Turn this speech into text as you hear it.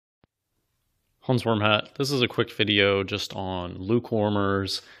Hansworm Hat. This is a quick video just on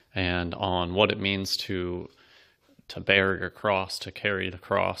Lukewarmers and on what it means to bear your cross, to carry the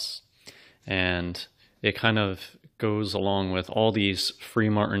cross. And it kind of goes along with all these free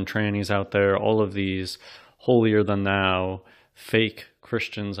Martin trannies out there, all of these holier than thou fake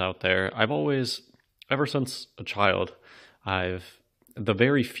Christians out there. I've always, ever since a child, the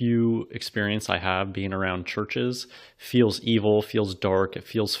very few experience I have being around churches feels evil, feels dark, it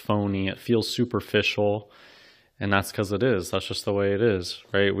feels phony, it feels superficial. And that's because it is. That's just the way it is,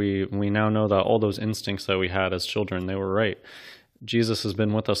 right? We now know that all those instincts that we had as children, they were right. Jesus has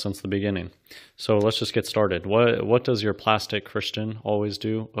been with us since the beginning. So let's just get started. What does your plastic Christian always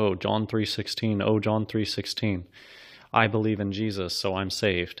do? Oh, John 3:16. Oh, John 3:16. I believe in Jesus, so I'm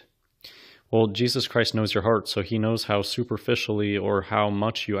saved. Well, Jesus Christ knows your heart, so he knows how superficially or how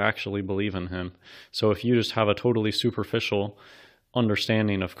much you actually believe in him. So if you just have a totally superficial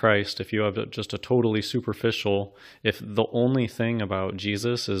understanding of Christ, if you have just a totally superficial, if the only thing about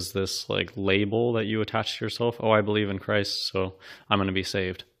Jesus is this like label that you attach to yourself, oh, I believe in Christ, so I'm going to be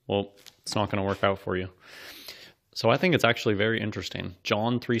saved. Well, it's not going to work out for you. So I think it's actually very interesting.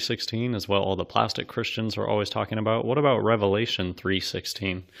 John 3:16 is what all the plastic Christians are always talking about. What about Revelation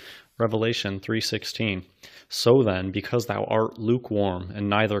 3:16? Revelation 3:16. So then, because thou art lukewarm and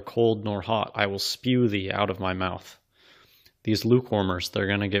neither cold nor hot, I will spew thee out of my mouth. These lukewarmers, they're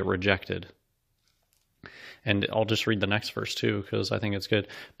going to get rejected. And I'll just read the next verse too, because I think it's good.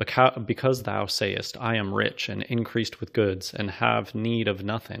 Because thou sayest, I am rich and increased with goods, and have need of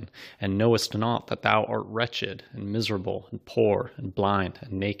nothing, and knowest not that thou art wretched and miserable and poor and blind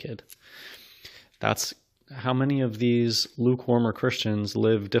and naked. That's how many of these lukewarmer Christians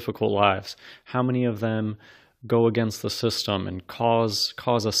live difficult lives. How many of them go against the system and cause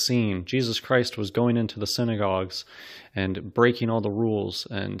a scene. Jesus Christ was going into the synagogues and breaking all the rules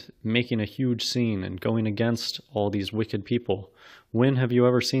and making a huge scene and going against all these wicked people. When have you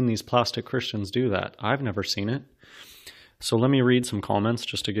ever seen these plastic Christians do that? I've never seen it. So let me read some comments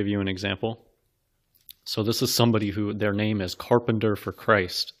just to give you an example. So this is somebody who their name is Carpenter for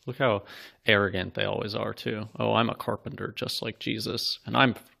Christ. Look how arrogant they always are too. Oh, I'm a carpenter just like Jesus, and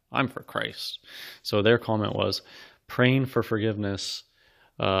I'm for Christ. So their comment was praying for forgiveness.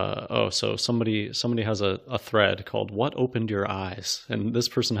 So somebody has a thread called "What opened your eyes?" and this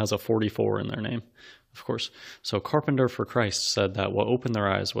person has a 44 in their name, of course. So Carpenter for Christ said that what opened their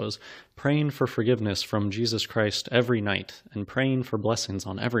eyes was praying for forgiveness from Jesus Christ every night and praying for blessings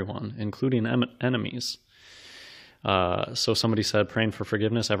on everyone, including enemies. So somebody said praying for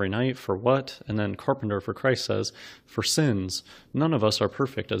forgiveness every night, for what? And then Carpenter for Christ says, for sins. None of us are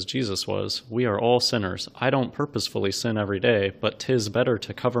perfect as Jesus was. We are all sinners. I don't purposefully sin every day, but 'tis better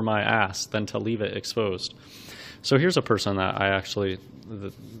to cover my ass than to leave it exposed. So here's a person that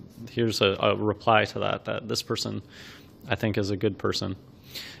here's a reply to that this person I think is a good person.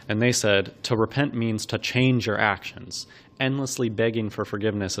 And they said, to repent means to change your actions. Endlessly begging for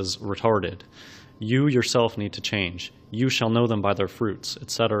forgiveness is retarded. You yourself need to change. You shall know them by their fruits,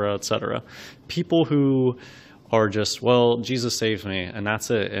 etc., etc. People who are just, well, Jesus saved me, and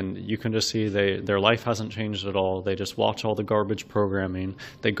that's it. And you can just see their life hasn't changed at all. They just watch all the garbage programming.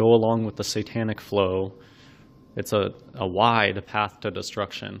 They go along with the satanic flow. It's a wide path to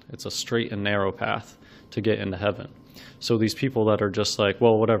destruction. It's a straight and narrow path to get into heaven. So these people that are just like,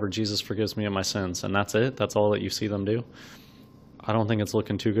 well, whatever, Jesus forgives me of my sins, and that's it? That's all that you see them do? I don't think it's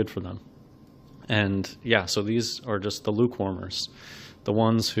looking too good for them. And yeah, so these are just the lukewarmers, the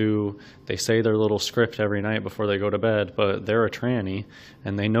ones who they say their little script every night before they go to bed, but they're a tranny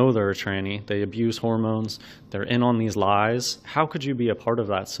and they know they're a tranny. They abuse hormones. They're in on these lies. How could you be a part of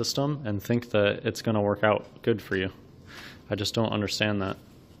that system and think that it's going to work out good for you? I just don't understand that.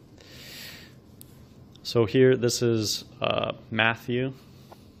 So here, this is Matthew.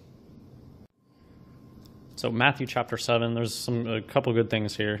 So Matthew chapter 7, there's a couple good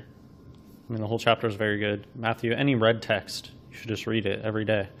things here. I mean, the whole chapter is very good. Matthew, any red text, you should just read it every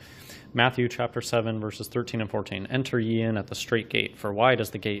day. Matthew chapter 7, verses 13 and 14. Enter ye in at the strait gate, for wide is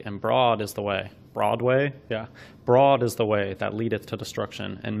the gate, and broad is the way. Broad way? Yeah. Broad is the way that leadeth to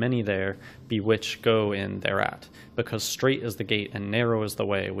destruction, and many there be which go in thereat. Because strait is the gate, and narrow is the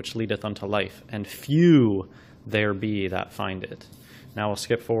way which leadeth unto life, and few there be that find it. Now we'll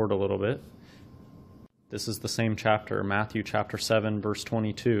skip forward a little bit. This is the same chapter, Matthew chapter 7, verse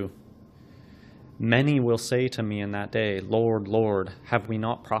 22. Many will say to me in that day, Lord, Lord, have we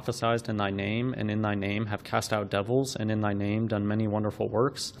not prophesied in thy name, and in thy name have cast out devils, and in thy name done many wonderful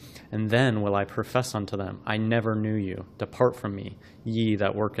works? And then will I profess unto them, I never knew you. Depart from me, ye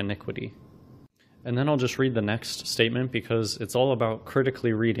that work iniquity. And then I'll just read the next statement because it's all about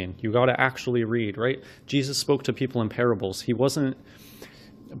critically reading. You got to actually read, right? Jesus spoke to people in parables. He wasn't,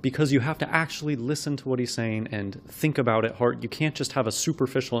 because you have to actually listen to what he's saying and think about it hard. You can't just have a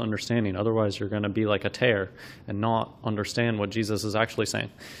superficial understanding. Otherwise, you're going to be like a tear and not understand what Jesus is actually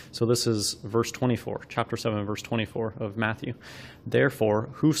saying. So this is verse 24, chapter 7, verse 24 of Matthew. Therefore,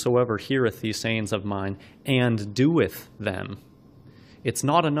 whosoever heareth these sayings of mine and doeth them. It's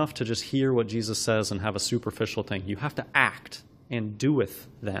not enough to just hear what Jesus says and have a superficial thing. You have to act and doeth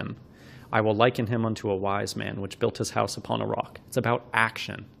them. I will liken him unto a wise man, which built his house upon a rock. It's about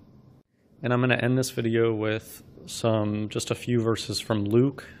action. And I'm going to end this video with just a few verses from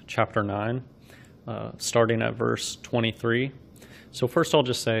Luke chapter 9, starting at verse 23. So first I'll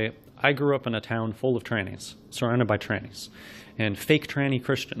just say, I grew up in a town full of trannies, surrounded by trannies, and fake tranny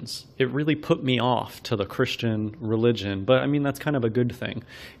Christians. It really put me off to the Christian religion, but I mean, that's kind of a good thing.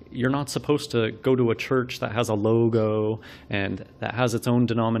 You're not supposed to go to a church that has a logo and that has its own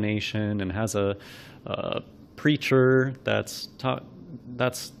denomination and has a preacher that's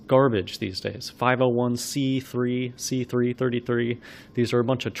garbage these days. 501c3, C333. These are a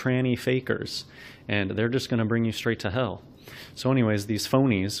bunch of tranny fakers, and they're just going to bring you straight to hell. So anyways, these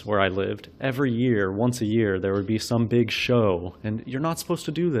phonies where I lived, every year, once a year, there would be some big show. And you're not supposed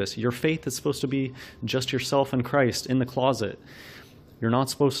to do this. Your faith is supposed to be just yourself and Christ in the closet. You're not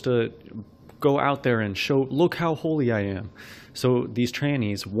supposed to go out there and show, look how holy I am. So these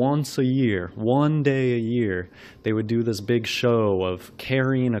trannies, once a year, one day a year, they would do this big show of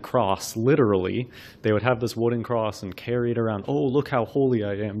carrying a cross, literally. They would have this wooden cross and carry it around. Oh, look how holy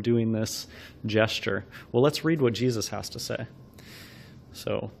I am, doing this gesture. Well, let's read what Jesus has to say.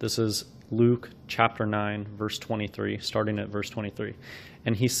 So this is Luke chapter 9, verse 23, starting at verse 23.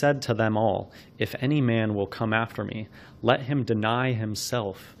 And he said to them all, if any man will come after me, let him deny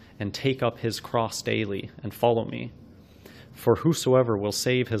himself and take up his cross daily and follow me. For whosoever will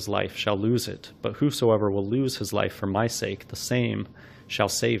save his life shall lose it, but whosoever will lose his life for my sake, the same shall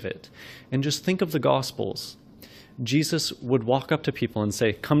save it. And just think of the Gospels. Jesus would walk up to people and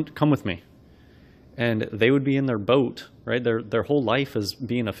say, come with me. And they would be in their boat, right? Their whole life is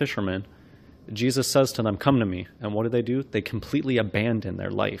being a fisherman. Jesus says to them, come to me. And what do? They completely abandon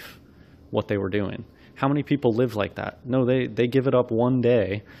their life, what they were doing. How many people live like that? No, they give it up one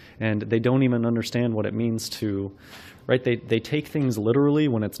day, and they don't even understand what it means to, right? They take things literally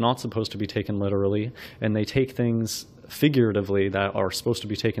when it's not supposed to be taken literally, and they take things figuratively that are supposed to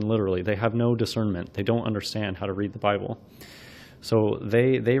be taken literally. They have no discernment. They don't understand how to read the Bible. So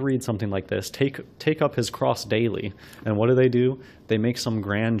they read something like this, take up his cross daily. And what do? They make some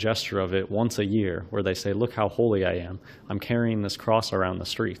grand gesture of it once a year where they say, look how holy I am. I'm carrying this cross around the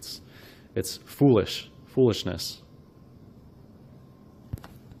streets. It's foolishness.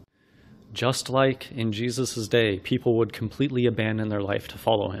 Just like in Jesus' day, people would completely abandon their life to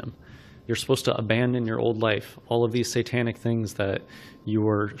follow him. You're supposed to abandon your old life, all of these satanic things that you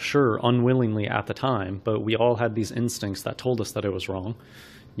were sure unwillingly at the time, but we all had these instincts that told us that it was wrong.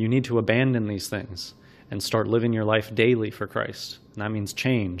 You need to abandon these things and start living your life daily for Christ. And that means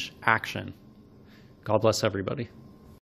change, action. God bless everybody.